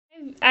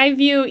I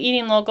view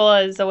eating local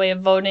as a way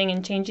of voting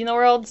and changing the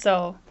world,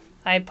 so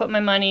I put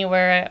my money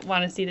where I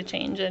want to see the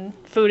change, and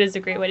food is a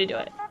great way to do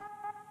it.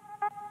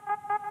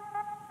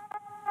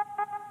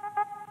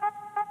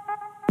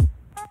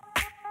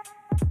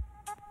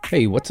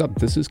 Hey, what's up?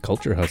 This is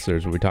Culture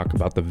Hustlers, where we talk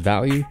about the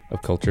value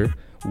of culture.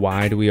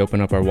 Why do we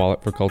open up our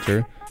wallet for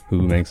culture?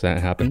 Who makes that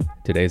happen?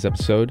 Today's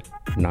episode,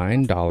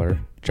 $9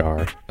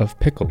 jar of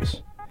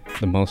pickles.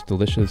 The most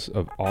delicious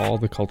of all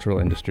the cultural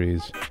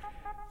industries,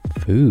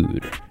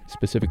 food,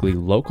 specifically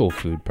local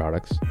food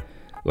products.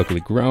 Locally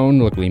grown,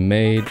 locally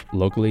made,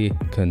 locally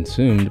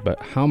consumed,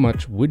 but how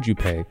much would you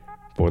pay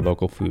for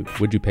local food?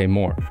 Would you pay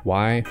more?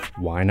 Why?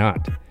 Why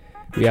not?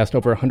 We asked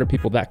over 100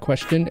 people that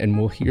question, and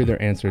we'll hear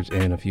their answers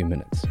in a few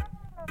minutes.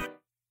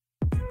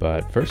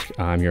 But first,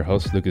 I'm your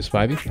host, Lucas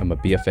Spivey. I'm a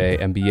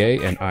BFA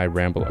MBA, and I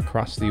ramble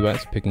across the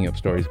U.S. picking up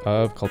stories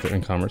of culture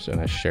and commerce,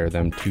 and I share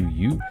them to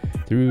you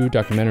through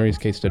documentaries,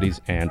 case studies,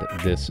 and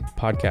this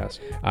podcast.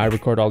 I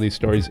record all these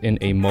stories in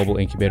a mobile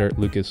incubator.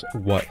 Lucas,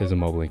 what is a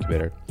mobile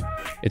incubator?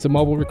 It's a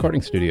mobile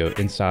recording studio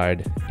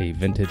inside a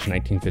vintage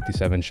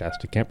 1957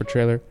 Shasta camper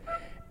trailer,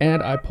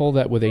 and I pull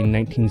that with a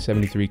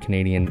 1973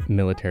 Canadian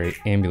military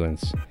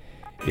ambulance.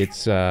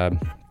 It's like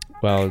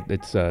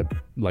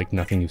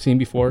nothing you've seen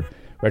before.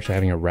 We're actually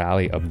having a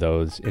rally of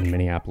those in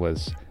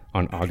Minneapolis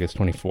on August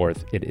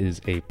 24th. It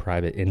is a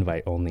private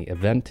invite-only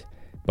event,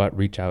 but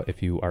reach out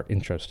if you are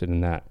interested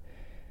in that.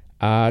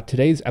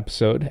 Today's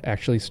episode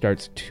actually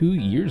starts 2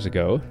 years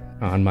ago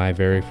on my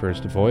very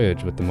first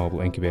voyage with the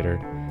mobile incubator.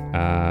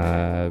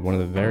 One of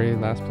the very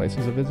last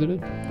places I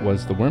visited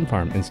was the Worm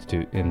Farm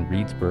Institute in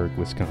Reedsburg,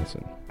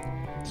 Wisconsin.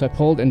 So I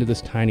pulled into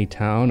this tiny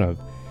town of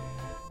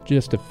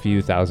just a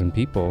few thousand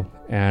people,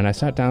 and I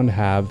sat down to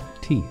have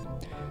tea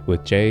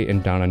with Jay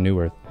and Donna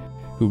Neuwirth,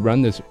 who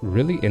run this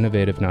really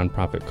innovative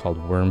nonprofit called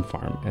Worm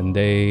Farm, and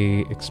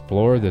they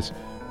explore this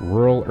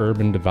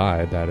rural-urban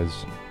divide that is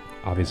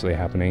obviously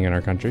happening in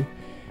our country,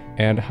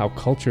 and how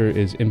culture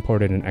is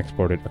imported and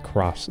exported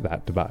across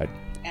that divide.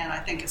 And I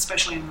think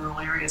especially in rural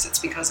areas, it's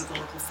because of the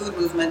local food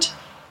movement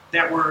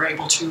that we're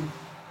able to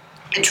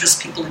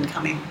interest people in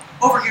coming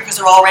over here because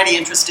they're already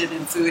interested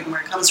in food and where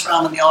it comes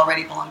from, and they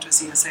already belong to a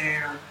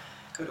CSA or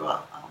go to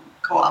a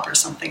co-op or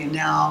something, and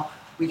now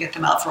we get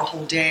them out for a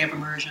whole day of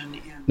immersion.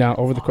 Now,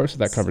 over the course of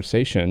that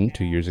conversation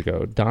 2 years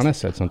ago, Donna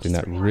said something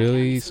that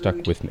really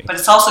stuck with me. But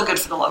it's also good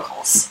for the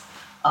locals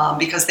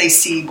because they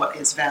see what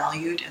is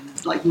valued, and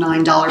it's like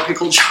 $9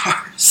 pickle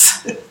jars.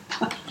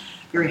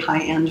 Very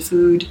high-end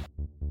food.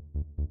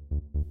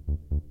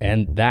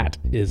 And that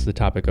is the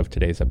topic of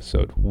today's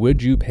episode.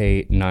 Would you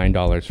pay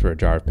 $9 for a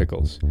jar of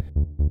pickles?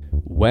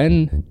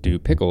 When do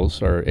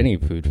pickles, or any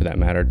food for that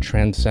matter,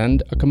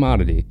 transcend a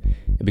commodity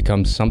and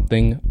become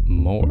something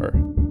more?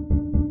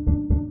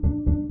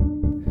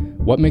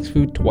 What makes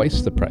food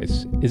twice the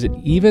price? Is it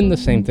even the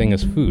same thing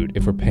as food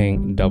if we're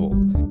paying double?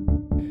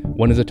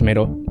 When is a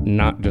tomato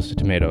not just a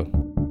tomato?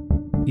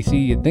 You see,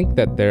 you'd think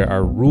that there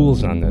are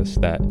rules on this,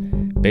 that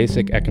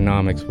basic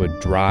economics would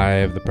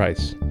drive the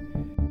price,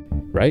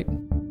 right?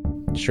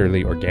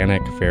 Surely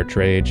organic, fair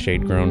trade,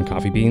 shade-grown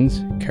coffee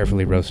beans,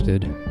 carefully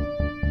roasted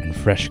and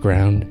fresh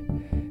ground,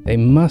 they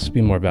must be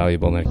more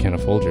valuable than a can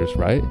of Folgers,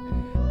 right?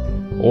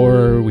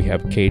 Or we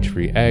have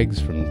cage-free eggs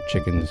from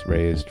chickens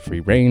raised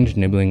free-range,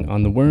 nibbling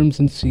on the worms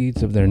and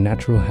seeds of their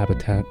natural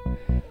habitat.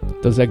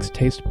 Those eggs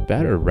taste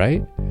better,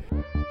 right?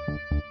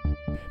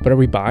 But are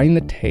we buying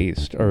the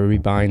taste, or are we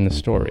buying the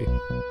story?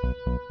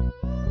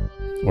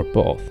 Or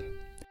both?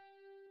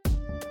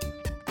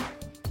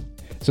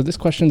 So this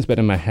question's been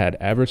in my head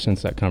ever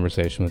since that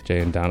conversation with Jay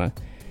and Donna,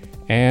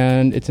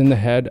 and it's in the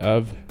head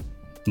of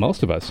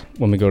most of us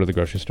when we go to the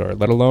grocery store,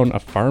 let alone a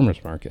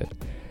farmer's market.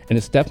 And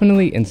it's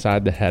definitely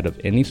inside the head of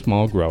any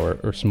small grower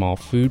or small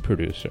food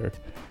producer.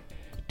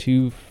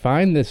 To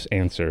find this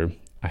answer,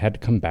 I had to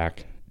come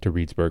back to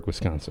Reedsburg,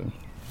 Wisconsin.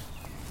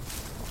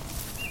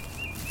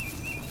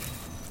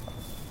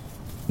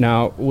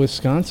 Now,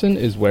 Wisconsin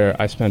is where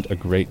I spent a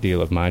great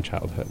deal of my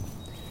childhood.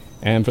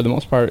 And for the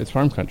most part, it's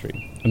farm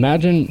country.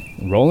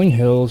 Imagine rolling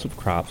hills of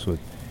crops with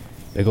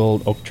big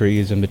old oak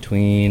trees in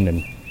between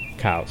and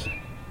cows.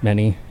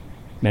 Many,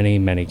 many,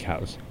 many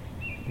cows.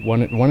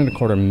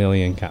 1.25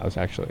 million cows,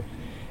 actually.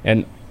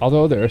 And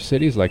although there are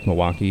cities like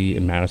Milwaukee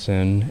and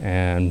Madison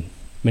and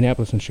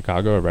Minneapolis and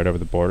Chicago are right over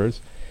the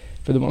borders,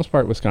 for the most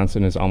part,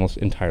 Wisconsin is almost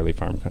entirely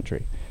farm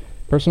country.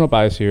 Personal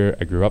bias here,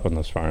 I grew up on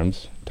those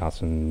farms,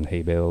 tossing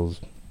hay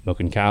bales,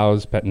 milking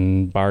cows,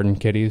 petting barn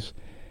kitties.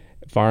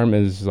 Farm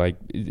is like,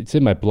 it's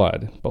in my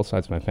blood. Both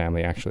sides of my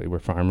family, actually, were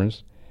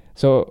farmers.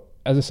 So,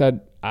 as I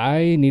said,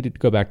 I needed to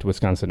go back to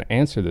Wisconsin to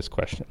answer this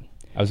question.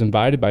 I was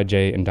invited by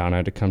Jay and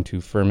Donna to come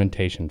to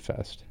Fermentation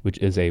Fest, which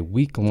is a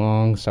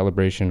week-long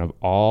celebration of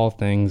all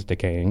things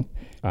decaying,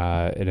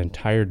 an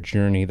entire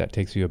journey that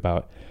takes you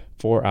about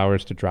 4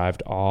 hours to drive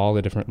to all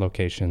the different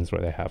locations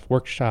where they have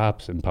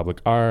workshops and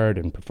public art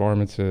and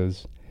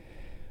performances.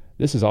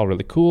 This is all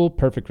really cool,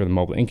 perfect for the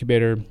mobile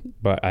incubator,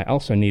 but I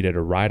also needed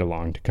a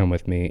ride-along to come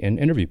with me and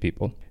interview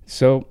people.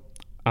 So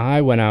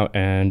I went out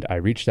and I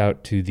reached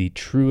out to the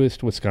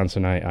truest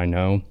Wisconsinite I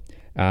know,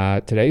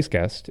 Today's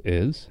guest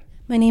is...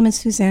 My name is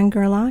Suzanne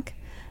Gerlach.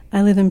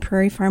 I live in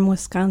Prairie Farm,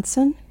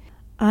 Wisconsin.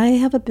 I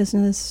have a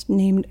business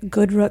named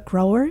Good Root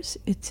Growers.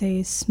 It's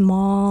a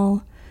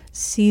small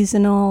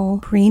seasonal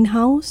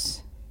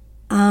greenhouse.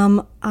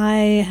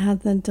 I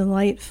had the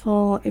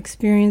delightful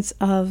experience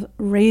of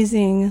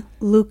raising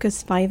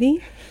Lucas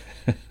Spivey.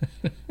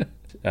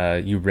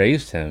 You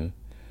raised him?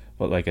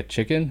 What, like a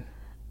chicken?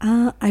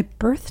 I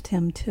birthed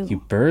him, too.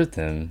 You birthed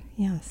him?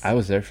 Yes. I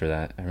was there for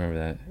that. I remember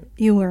that.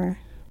 You were.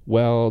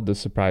 Well, the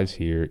surprise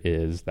here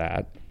is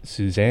that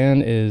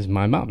Suzanne is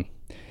my mom.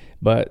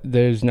 But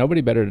there's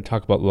nobody better to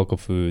talk about local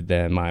food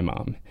than my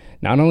mom.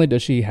 Not only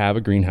does she have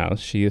a greenhouse,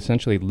 she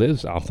essentially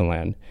lives off the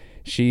land.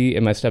 She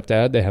and my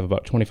stepdad, they have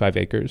about 25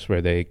 acres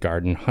where they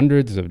garden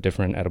hundreds of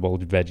different edible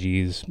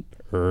veggies,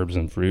 herbs,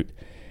 and fruit.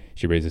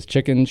 She raises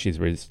chickens, she's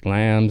raised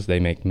lambs, they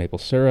make maple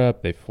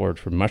syrup, they forage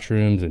for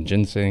mushrooms and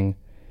ginseng.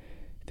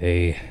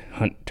 They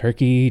hunt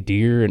turkey,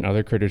 deer, and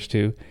other critters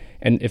too.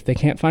 And if they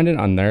can't find it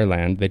on their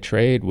land, they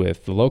trade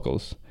with the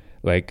locals.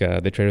 Like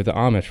they trade with the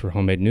Amish for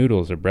homemade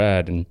noodles or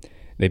bread, and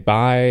they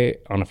buy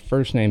on a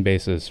first-name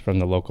basis from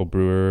the local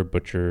brewer,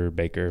 butcher,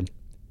 baker.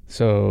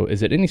 So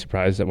is it any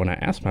surprise that when I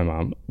asked my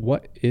mom,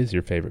 what is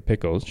your favorite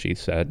pickles, she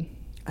said,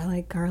 I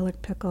like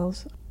garlic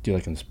pickles. do you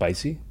like them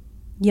spicy?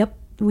 Yep,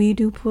 we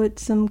do put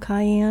some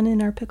cayenne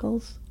in our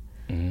pickles.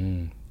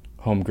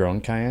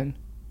 Homegrown cayenne?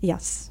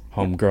 Yes.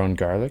 Homegrown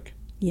garlic?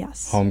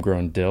 Yes.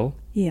 Homegrown dill?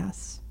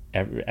 Yes.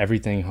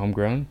 Everything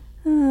homegrown?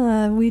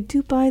 We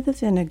do buy the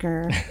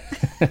vinegar.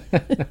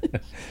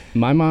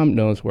 My mom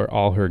knows where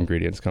all her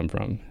ingredients come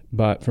from,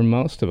 but for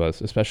most of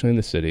us, especially in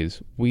the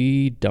cities,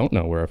 we don't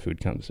know where our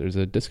food comes. There's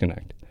a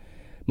disconnect.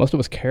 Most of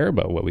us care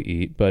about what we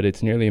eat, but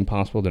it's nearly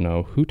impossible to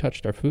know who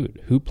touched our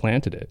food, who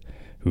planted it,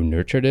 who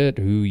nurtured it,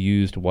 who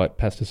used what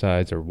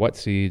pesticides or what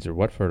seeds or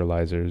what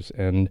fertilizers,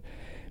 and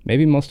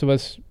maybe most of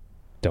us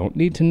don't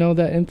need to know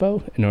that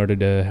info in order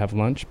to have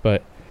lunch,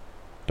 but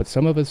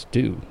some of us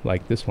do,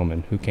 like this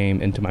woman who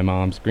came into my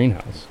mom's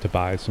greenhouse to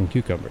buy some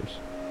cucumbers.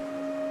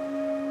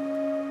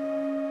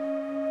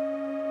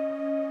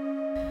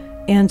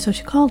 And so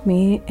she called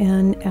me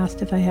and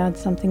asked if I had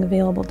something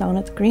available down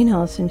at the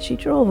greenhouse, and she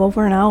drove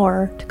over an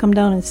hour to come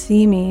down and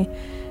see me.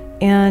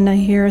 And I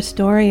hear a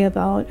story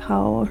about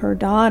how her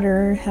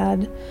daughter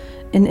had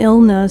an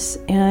illness,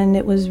 and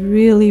it was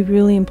really,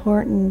 really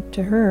important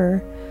to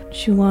her.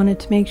 She wanted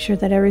to make sure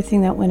that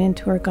everything that went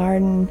into her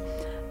garden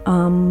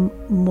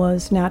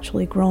was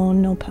naturally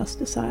grown, no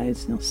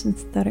pesticides, no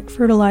synthetic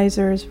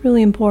fertilizers,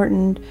 really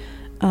important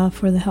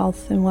for the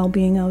health and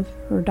well-being of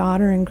her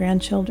daughter and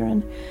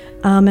grandchildren.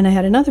 And I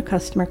had another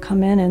customer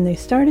come in, and they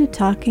started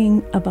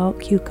talking about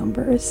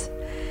cucumbers.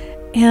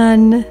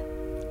 And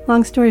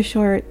long story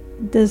short,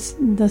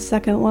 the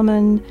second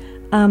woman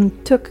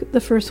took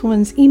the first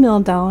woman's email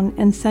down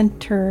and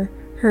sent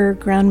her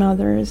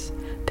grandmother's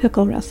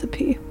pickle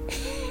recipe.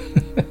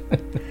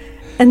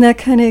 And that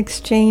kind of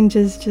exchange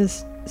is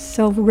just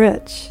so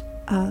rich.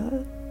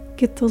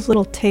 Get those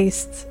little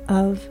tastes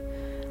of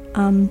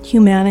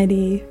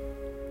humanity.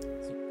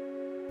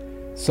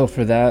 So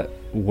for that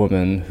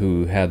woman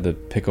who had the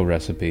pickle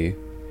recipe,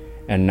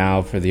 and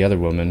now for the other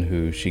woman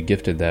who she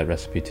gifted that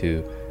recipe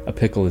to, a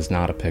pickle is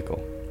not a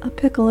pickle. A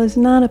pickle is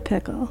not a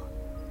pickle.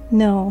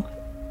 No.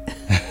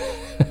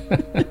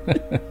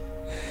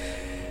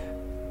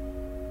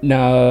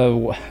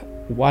 Now,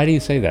 why do you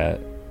say that?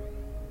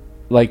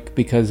 Like,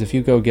 because if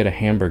you go get a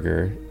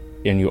hamburger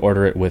and you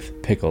order it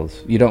with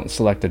pickles, you don't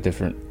select a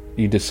different,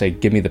 you just say,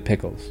 give me the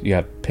pickles. You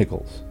have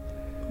pickles.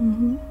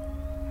 Mm-hmm.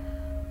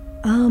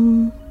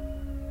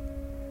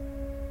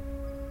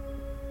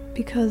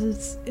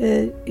 Because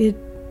it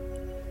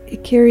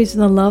carries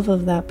the love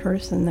of that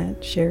person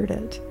that shared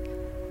it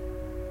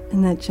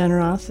and that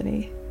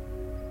generosity.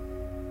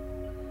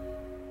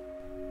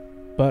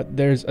 But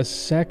there's a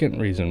second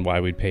reason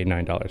why we'd pay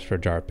 $9 for a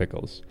jar of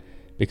pickles.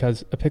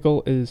 Because a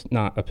pickle is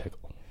not a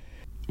pickle.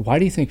 Why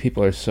do you think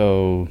people are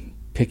so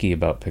picky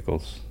about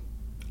pickles?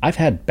 I've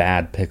had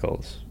bad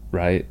pickles,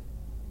 right?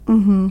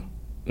 Mm-hmm.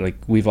 Like,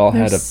 we've all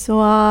They're had a...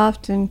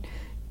 soft and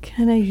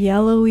kind of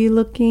yellowy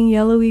looking,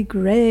 yellowy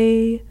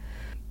gray.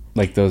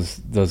 Like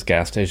those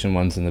gas station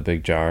ones in the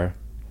big jar.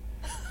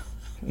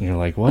 And you're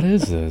like, what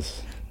is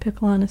this?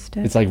 Pickle on a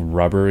stick. It's like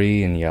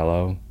rubbery and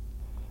yellow.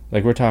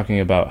 Like, we're talking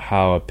about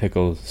how a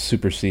pickle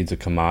supersedes a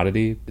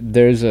commodity.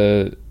 There's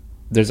a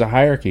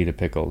hierarchy to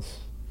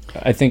pickles.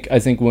 I think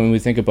when we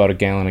think about a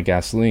gallon of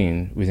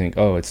gasoline, we think,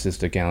 oh, it's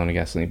just a gallon of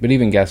gasoline. But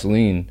even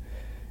gasoline,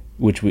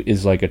 which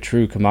is like a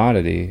true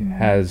commodity,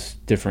 has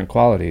different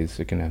qualities.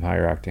 It can have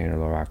higher octane or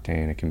low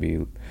octane.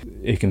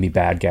 It can be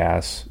bad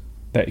gas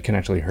that can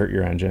actually hurt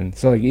your engine.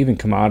 So like, even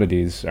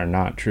commodities are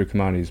not true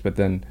commodities. But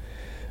then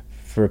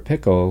for a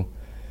pickle,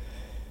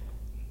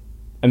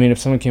 I mean, if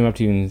someone came up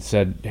to you and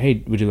said,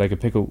 hey, would you like a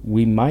pickle?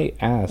 We might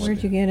ask.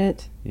 Where'd you get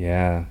it?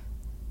 Yeah.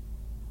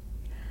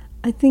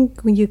 I think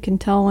you can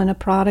tell when a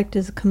product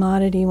is a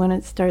commodity when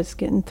it starts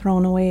getting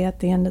thrown away at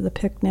the end of the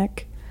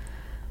picnic.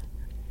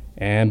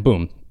 And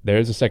boom,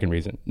 there's a second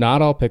reason.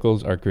 Not all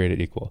pickles are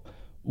created equal.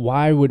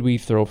 Why would we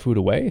throw food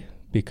away?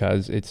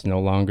 because it's no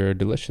longer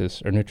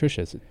delicious or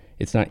nutritious.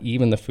 It's not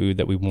even the food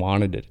that we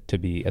wanted it to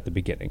be at the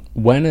beginning.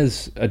 When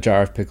is a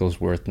jar of pickles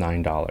worth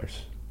 $9?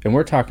 And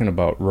we're talking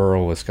about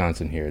rural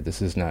Wisconsin here.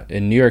 This is not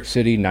in New York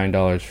City.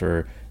 $9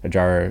 for a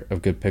jar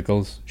of good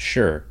pickles,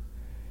 sure.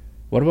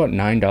 What about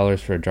 $9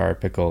 for a jar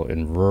of pickle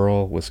in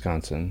rural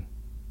Wisconsin?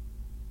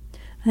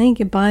 I think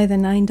you buy the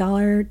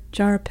 $9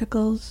 jar of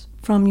pickles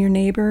from your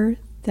neighbor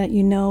that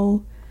you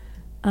know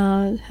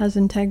has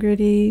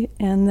integrity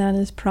and that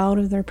is proud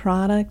of their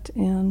product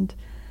and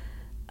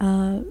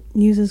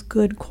uses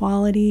good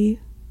quality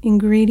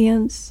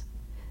ingredients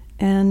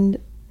and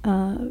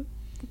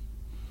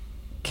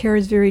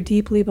cares very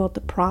deeply about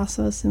the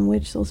process in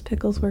which those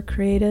pickles were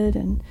created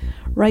and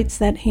writes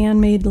that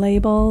handmade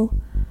label.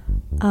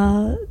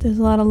 There's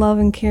a lot of love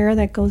and care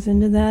that goes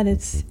into that.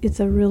 It's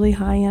a really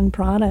high-end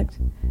product,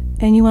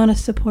 and you want to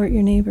support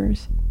your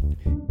neighbors.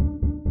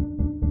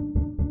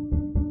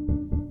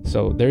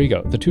 So there you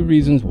go. The two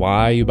reasons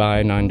why you buy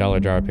a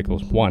 $9 jar of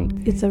pickles.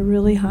 1, it's a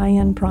really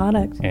high-end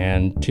product.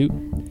 And 2,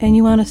 and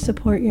you want to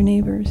support your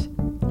neighbors.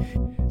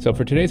 So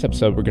for today's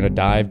episode, we're going to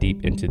dive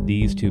deep into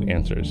these two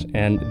answers.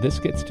 And this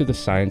gets to the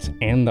science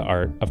and the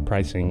art of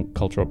pricing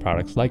cultural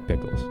products like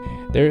pickles.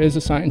 There is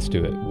a science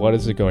to it. What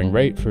is the going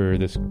rate for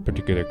this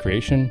particular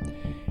creation?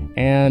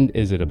 And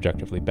is it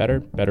objectively better?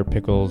 Better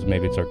pickles,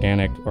 maybe it's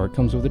organic, or it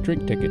comes with a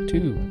drink ticket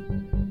too.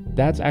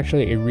 That's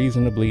actually a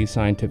reasonably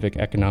scientific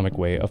economic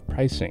way of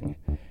pricing.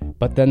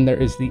 But then there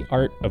is the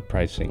art of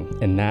pricing,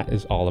 and that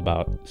is all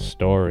about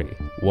story.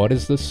 What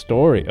is the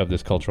story of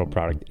this cultural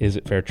product? Is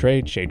it fair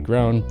trade, shade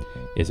grown?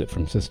 Is it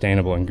from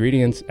sustainable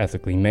ingredients,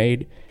 ethically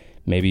made?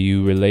 Maybe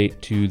you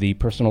relate to the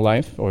personal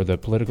life or the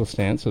political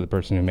stance of the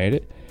person who made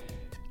it.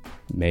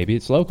 Maybe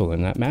it's local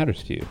and that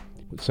matters to you.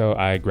 So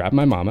I grabbed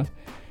my mama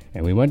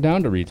and we went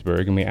down to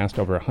Reedsburg and we asked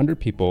over 100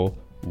 people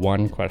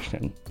one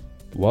question.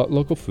 What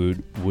local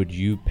food would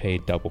you pay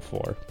double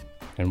for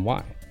and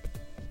why?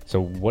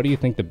 So what do you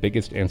think the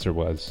biggest answer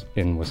was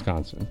in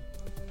Wisconsin?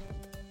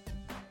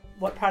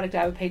 What product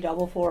I would pay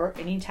double for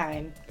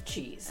anytime?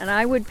 Cheese. And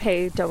I would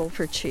pay double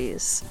for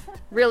cheese.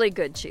 Really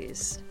good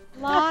cheese.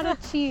 Lot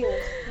of cheese.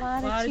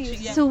 Lot of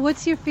cheese. Yeah. So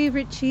what's your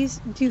favorite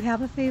cheese? Do you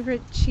have a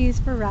favorite cheese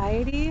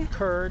variety?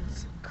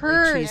 Curds.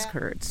 Curds. Cheese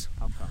curds.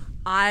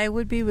 I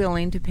would be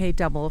willing to pay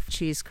double for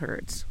cheese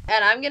curds.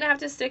 And I'm going to have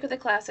to stick with the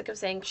classic of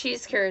saying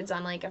cheese curds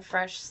on like a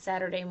fresh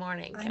Saturday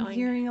morning. I'm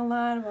hearing a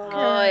lot about curds.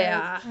 Oh,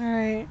 yeah. All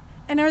right.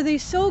 And are they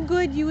so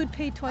good you would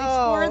pay twice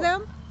for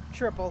them?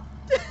 Triple.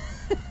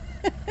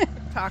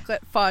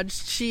 Chocolate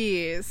fudge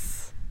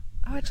cheese.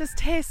 Oh, it just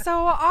tastes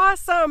so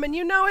awesome. And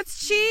you know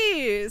it's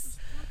cheese.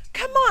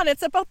 Come on,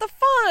 it's about the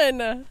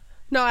fun.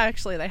 No,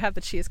 actually, they have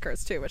the cheese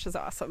curds too, which is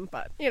awesome.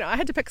 But, I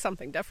had to pick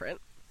something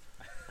different.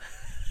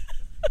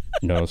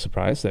 No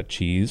surprise that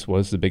cheese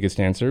was the biggest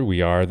answer.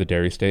 We are the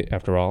dairy state,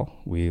 after all.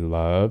 We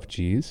love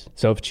cheese.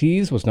 So if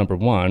cheese was number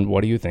one,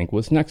 what do you think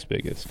was next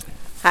biggest?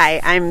 Hi,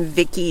 I'm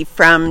Vicki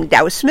from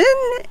Dousman,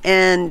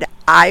 and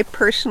I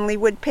personally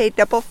would pay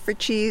double for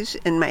cheese,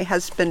 and my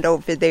husband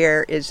over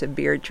there is a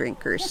beer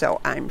drinker,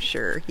 so I'm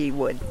sure he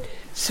would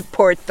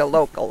support the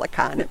local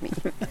economy.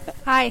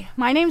 Hi,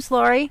 my name's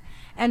Lori,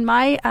 and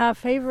my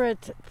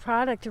favorite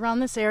product around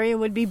this area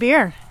would be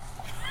beer.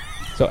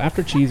 So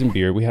after cheese and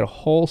beer, we had a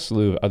whole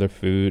slew of other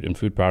food and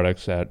food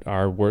products that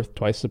are worth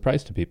twice the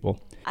price to people.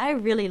 I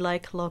really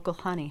like local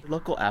honey.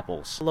 Local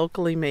apples.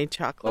 Locally made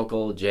chocolate.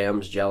 Local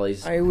jams,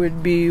 jellies. I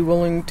would be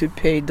willing to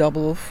pay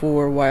double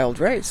for wild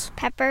rice.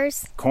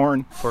 Peppers.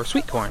 Corn for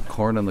sweet corn.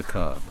 Corn on the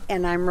cob.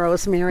 And I'm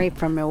Rosemary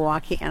from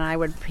Milwaukee, and I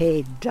would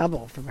pay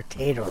double for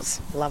potatoes.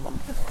 Love them.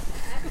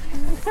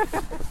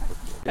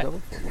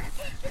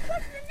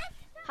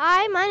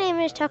 Hi, my name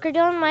is Tucker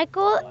Dylan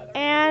Michael,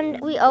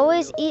 and we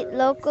always eat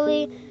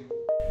locally.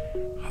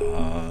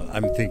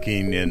 I'm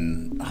thinking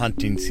in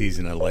hunting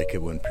season, I like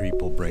it when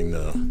people bring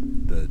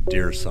the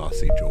deer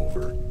sausage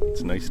over.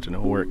 It's nice to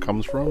know where it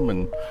comes from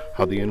and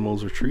how the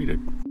animals are treated.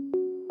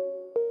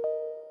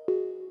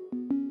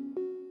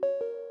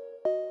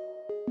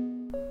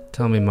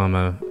 Tell me,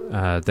 Mama,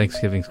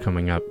 Thanksgiving's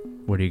coming up.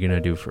 What are you going to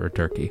do for a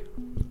turkey?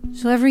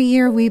 So every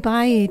year we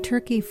buy a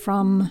turkey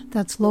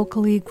that's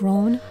locally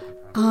grown.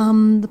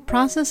 The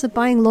process of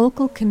buying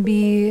local can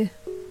be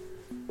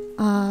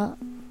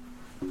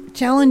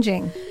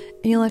challenging.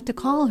 And you'll have to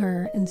call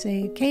her and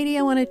say, Katie,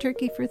 I want a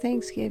turkey for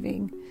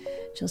Thanksgiving.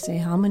 She'll say,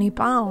 how many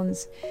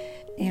pounds?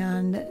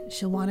 And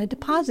she'll want a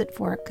deposit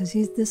for it because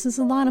this is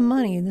a lot of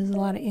money. There's a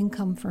lot of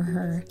income for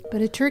her.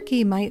 But a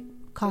turkey might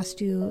cost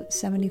you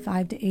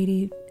 $75 to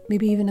 $80,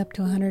 maybe even up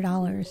to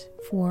 $100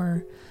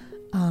 for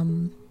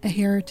a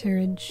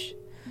heritage,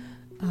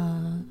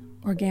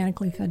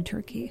 organically fed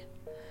turkey.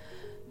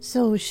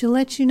 So she'll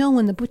let you know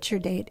when the butcher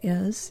date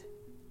is,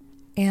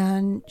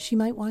 and she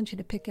might want you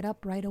to pick it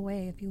up right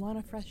away if you want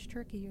a fresh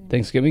turkey.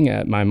 Thanksgiving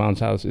at my mom's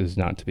house is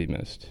not to be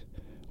missed,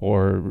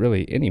 or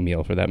really any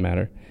meal for that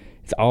matter.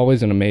 It's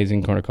always an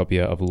amazing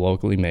cornucopia of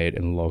locally made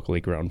and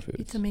locally grown foods.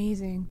 It's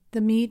amazing.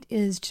 The meat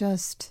is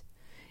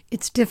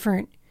it's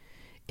different.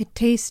 It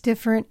tastes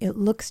different, it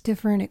looks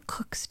different, it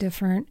cooks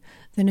different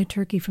than a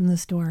turkey from the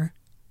store.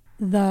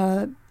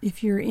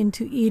 If you're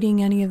into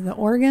eating any of the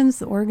organs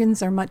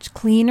are much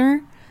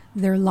cleaner,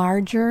 they're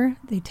larger,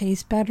 they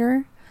taste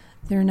better.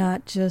 They're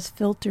not just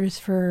filters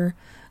for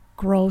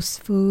gross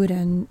food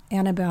and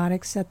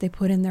antibiotics that they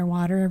put in their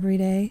water every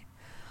day.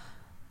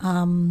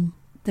 The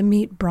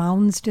meat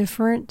brown's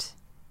different.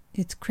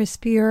 It's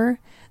crispier.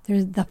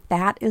 The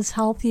fat is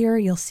healthier.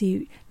 You'll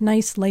see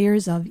nice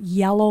layers of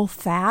yellow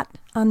fat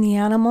on the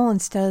animal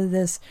instead of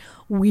this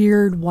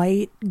weird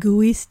white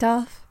gooey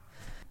stuff.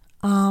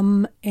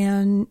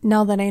 And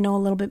now that I know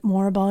a little bit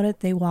more about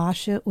it, they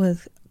wash it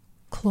with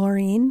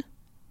chlorine.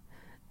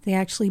 They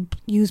actually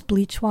use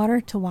bleach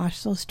water to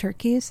wash those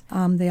turkeys.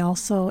 They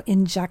also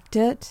inject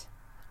it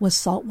with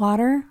salt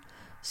water.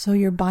 So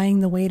you're buying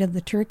the weight of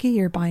the turkey,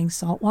 you're buying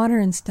salt water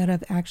instead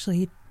of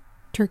actually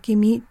turkey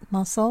meat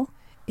muscle.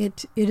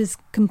 It's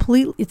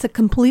a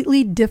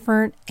completely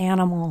different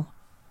animal.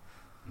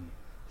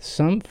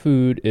 Some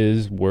food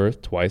is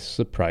worth twice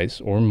the price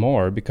or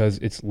more because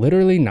it's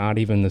literally not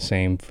even the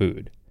same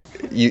food.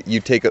 You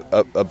take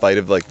a bite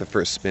of like the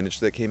first spinach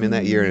that came in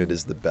that year, and it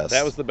is the best.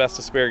 That was the best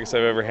asparagus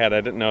I've ever had.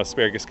 I didn't know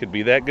asparagus could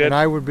be that good. And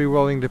I would be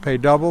willing to pay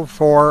double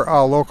for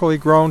locally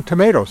grown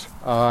tomatoes.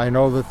 I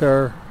know that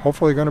they're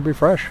hopefully going to be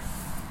fresh.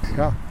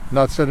 Yeah,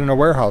 not sit in a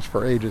warehouse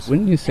for ages.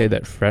 Wouldn't you say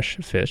that fresh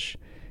fish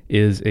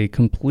is a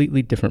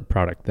completely different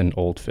product than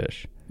old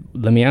fish?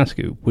 Let me ask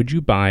you, would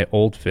you buy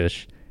old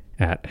fish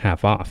at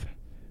half off?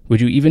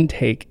 Would you even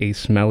take a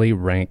smelly,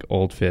 rank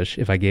old fish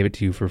if I gave it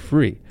to you for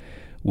free?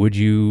 Would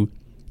you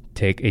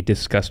take a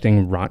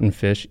disgusting, rotten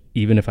fish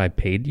even if I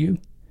paid you?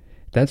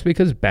 That's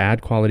because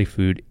bad quality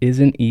food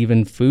isn't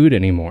even food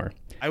anymore.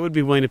 I would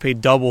be willing to pay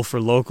double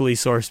for locally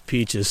sourced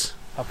peaches.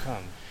 How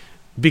come?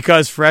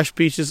 Because fresh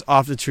peaches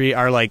off the tree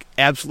are like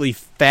absolutely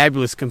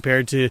fabulous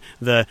compared to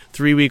the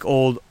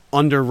 3-week-old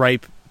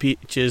underripe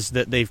peaches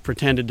that they've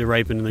pretended to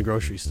ripen in the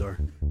grocery store.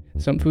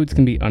 Some foods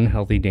can be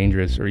unhealthy,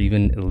 dangerous, or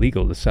even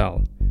illegal to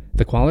sell.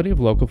 The quality of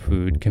local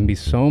food can be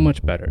so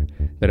much better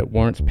that it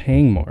warrants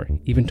paying more,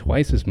 even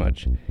twice as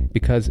much,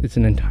 because it's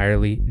an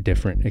entirely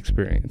different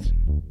experience.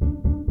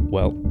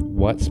 Well,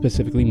 what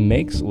specifically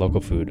makes local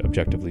food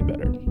objectively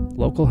better?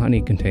 Local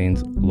honey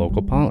contains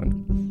local pollen,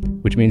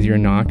 which means you're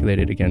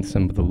inoculated against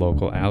some of the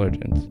local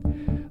allergens.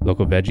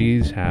 Local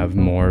veggies have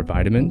more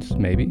vitamins,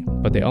 maybe,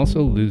 but they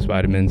also lose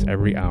vitamins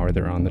every hour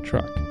they're on the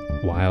truck.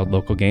 Wild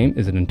local game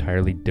is an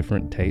entirely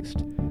different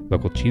taste.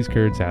 Local cheese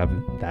curds have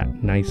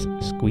that nice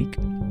squeak.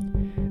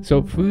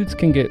 So foods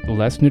can get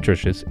less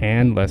nutritious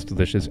and less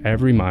delicious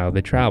every mile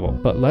they travel.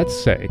 But let's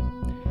say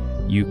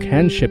you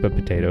can ship a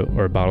potato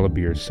or a bottle of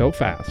beer so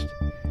fast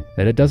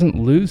that it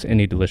doesn't lose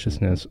any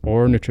deliciousness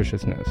or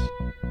nutritiousness.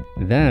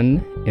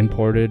 Then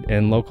imported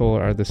and local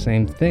are the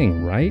same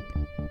thing, right?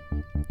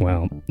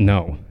 Well,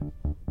 no.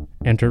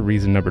 Enter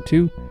reason number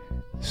 2,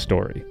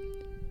 story.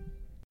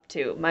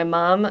 My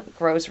mom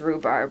grows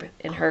rhubarb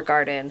in her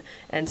garden,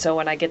 and so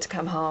when I get to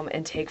come home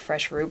and take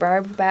fresh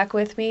rhubarb back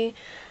with me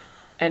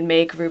and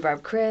make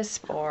rhubarb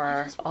crisp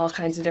or all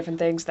kinds of different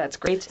things, that's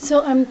great.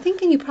 So I'm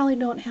thinking you probably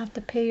don't have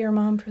to pay your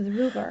mom for the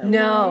rhubarb.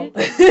 No.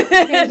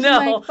 Right?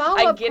 No,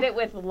 I get it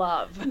with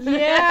love.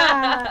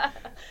 Yeah.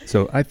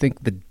 So I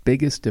think the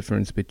biggest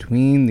difference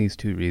between these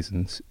two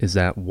reasons is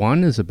that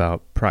one is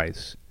about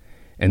price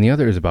and the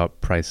other is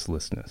about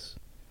pricelessness.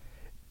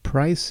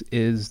 Price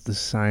is the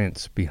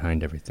science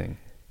behind everything.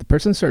 The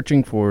person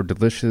searching for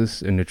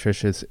delicious and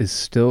nutritious is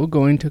still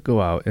going to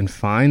go out and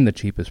find the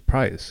cheapest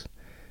price.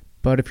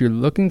 But if you're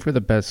looking for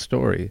the best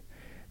story,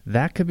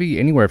 that could be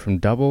anywhere from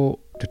double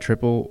to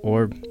triple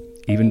or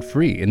even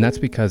free. And that's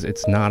because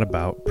it's not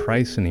about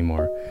price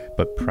anymore,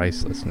 but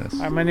pricelessness.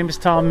 Hi, my name is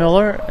Tom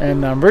Miller,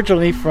 and I'm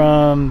originally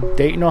from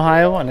Dayton,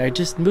 Ohio, and I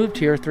just moved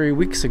here 3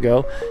 weeks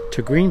ago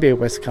to Green Bay,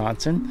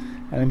 Wisconsin,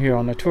 and I'm here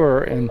on a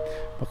tour. And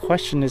the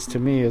question is to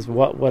me is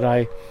what would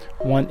I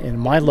want in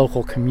my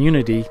local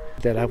community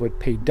that I would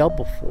pay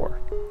double for?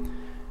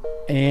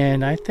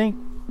 And I think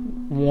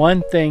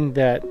one thing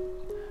that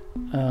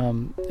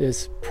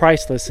is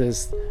priceless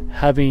is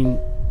having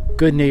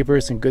good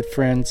neighbors and good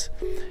friends,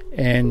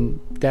 and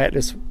that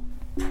is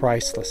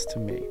priceless to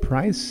me.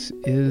 Price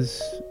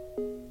is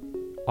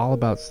all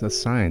about the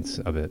science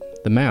of it,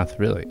 the math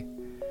really.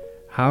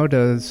 How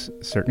does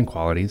certain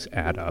qualities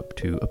add up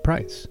to a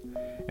price?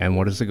 And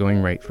what is the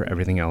going rate for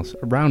everything else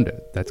around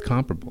it that's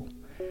comparable?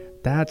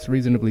 That's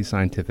reasonably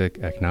scientific,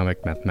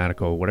 economic,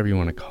 mathematical, whatever you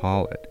want to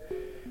call it.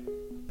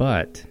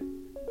 But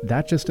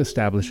that just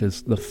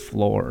establishes the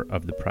floor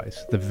of the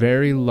price, the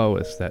very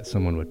lowest that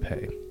someone would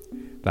pay.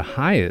 The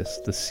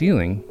highest, the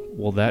ceiling,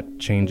 well, that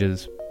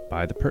changes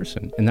by the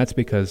person. And that's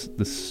because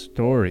the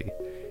story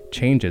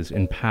changes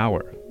in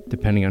power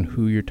depending on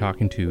who you're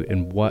talking to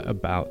and what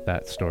about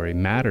that story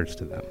matters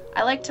to them.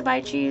 I like to buy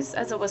cheese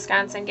as a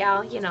Wisconsin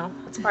gal, you know,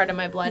 it's part of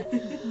my blood.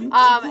 And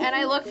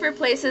I look for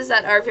places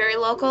that are very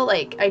local.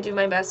 Like, I do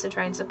my best to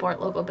try and support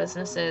local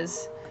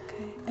businesses.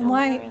 And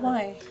why?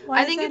 Why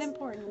I is think that it's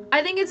important?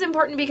 I think it's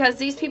important because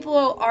these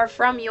people are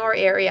from your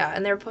area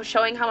and they're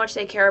showing how much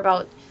they care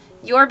about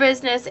your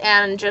business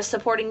and just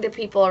supporting the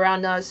people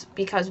around us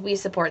because we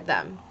support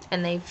them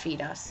and they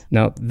feed us.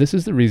 Now, this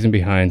is the reason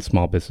behind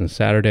Small Business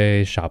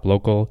Saturday, Shop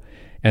Local,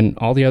 and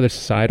all the other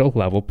societal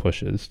level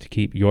pushes to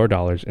keep your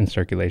dollars in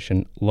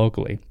circulation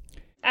locally.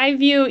 I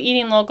view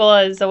eating local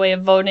as a way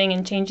of voting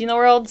and changing the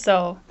world,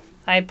 so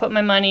I put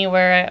my money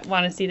where I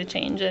want to see the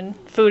change, and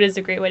food is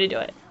a great way to do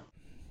it.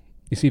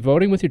 You see,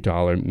 voting with your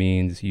dollar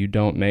means you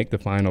don't make the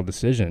final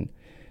decision,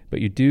 but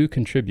you do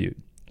contribute,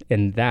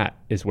 and that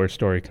is where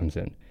Story comes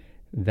in.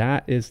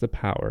 That is the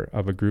power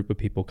of a group of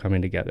people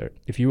coming together.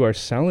 If you are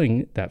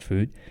selling that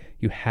food,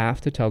 you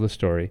have to tell the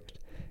story.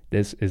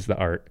 This is the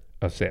art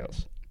of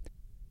sales.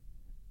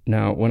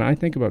 Now, when I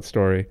think about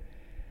Story,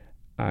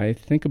 I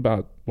think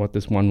about what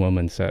this one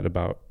woman said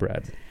about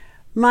bread.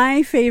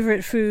 My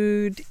favorite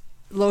food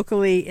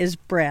locally is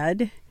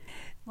bread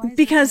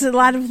because a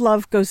lot of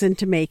love goes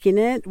into making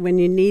it. When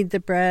you knead the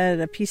bread,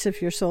 a piece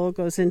of your soul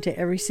goes into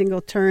every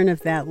single turn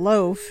of that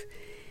loaf.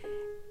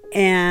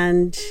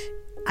 And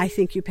I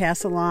think you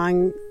pass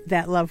along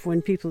that love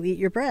when people eat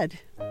your bread.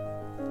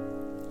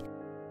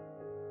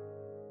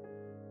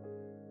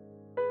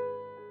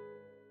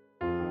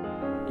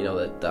 You know,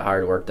 that the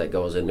hard work that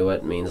goes into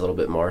it means a little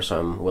bit more, so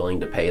I'm willing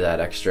to pay that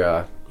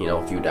extra,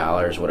 a few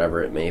dollars,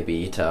 whatever it may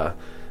be, to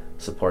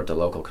support the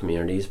local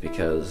communities,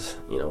 because,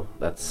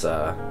 that's,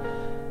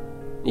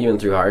 even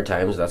through hard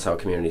times, that's how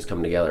communities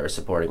come together, is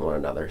supporting one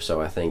another.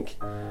 So I think,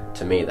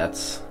 to me,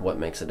 that's what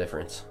makes a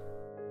difference.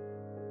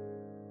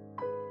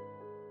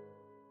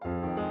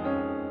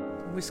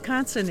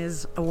 Wisconsin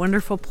is a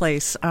wonderful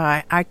place.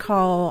 I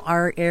call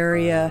our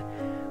area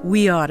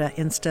we oughta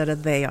instead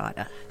of they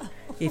oughta.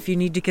 If you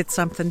need to get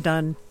something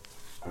done,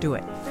 do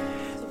it.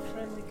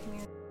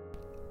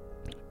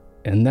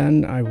 And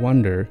then I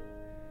wonder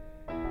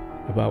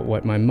about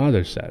what my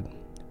mother said.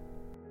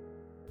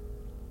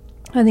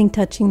 I think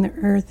touching the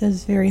earth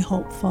is very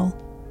hopeful.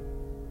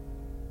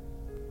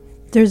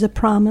 There's a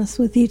promise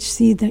with each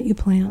seed that you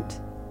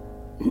plant.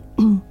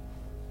 And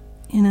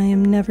I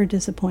am never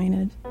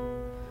disappointed.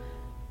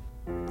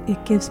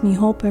 It gives me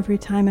hope every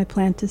time I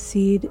plant a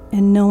seed,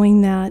 and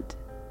knowing that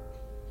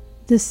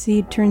this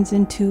seed turns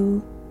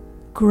into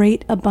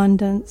great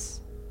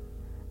abundance.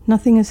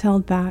 Nothing is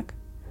held back.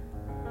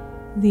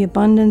 The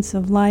abundance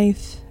of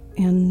life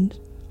and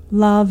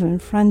love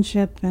and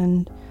friendship,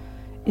 and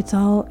it's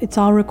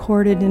all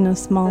recorded in a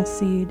small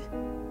seed.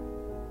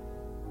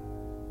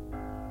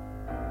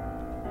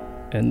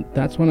 And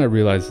that's when I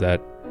realized that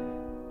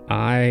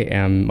I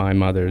am my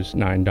mother's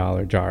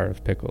 $9 jar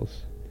of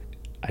pickles.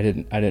 I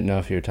didn't know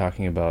if you were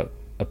talking about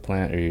a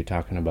plant or you're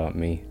talking about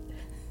me.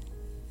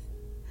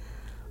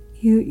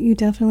 You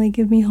definitely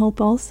give me hope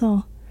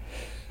also.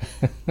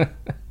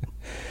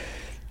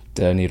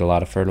 Do I need a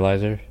lot of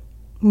fertilizer?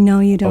 No,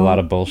 you don't. A lot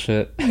of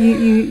bullshit?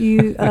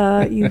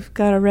 You've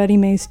got a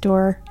ready-made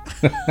store.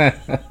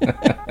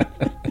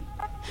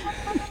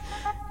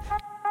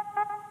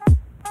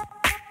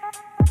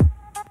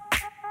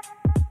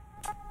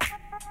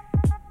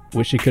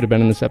 Wish you could have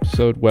been in this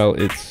episode? Well,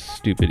 it's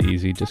stupid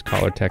easy. Just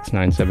call or text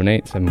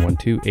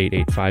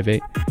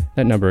 978-712-8858.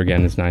 That number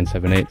again is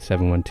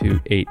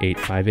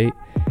 978-712-8858.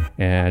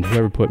 And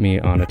whoever put me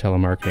on a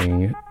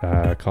telemarketing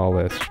call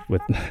list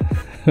with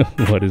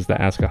what is the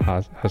Ask a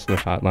Hustler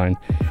hotline,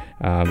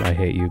 I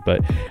hate you.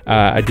 But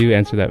I do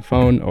answer that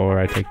phone, or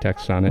I take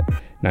texts on it,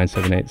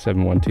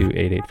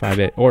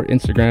 978-712-8858. Or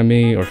Instagram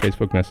me or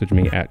Facebook message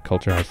me at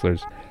Culture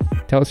Hustlers.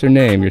 Tell us your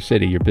name, your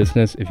city, your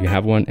business, if you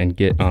have one, and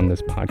get on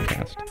this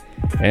podcast.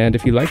 And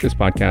if you like this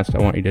podcast, I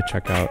want you to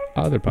check out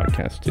other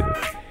podcasts too.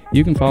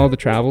 You can follow the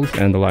travels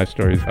and the life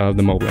stories of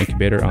the Mobile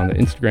Incubator on the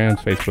Instagrams,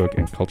 Facebook,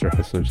 and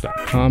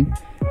culturehustlers.com.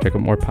 Check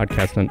out more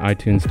podcasts on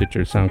iTunes,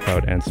 Stitcher,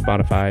 SoundCloud, and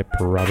Spotify,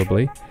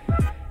 probably.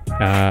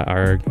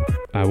 I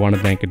want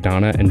to thank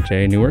Donna and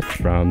Jay Newark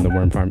from the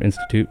Worm Farm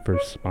Institute for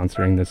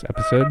sponsoring this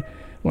episode. I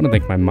want to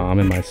thank my mom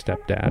and my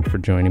stepdad for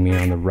joining me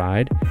on the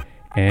ride.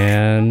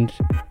 And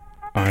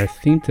our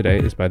theme today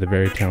is by the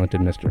very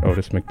talented Mr.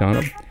 Otis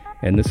McDonald.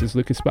 And this is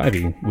Lucas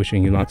Spivey,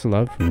 wishing you lots of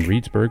love from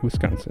Reedsburg,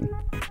 Wisconsin.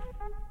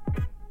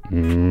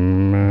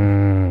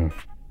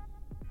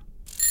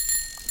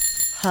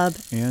 Hub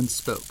and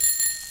Spoke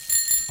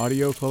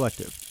Audio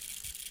Collective.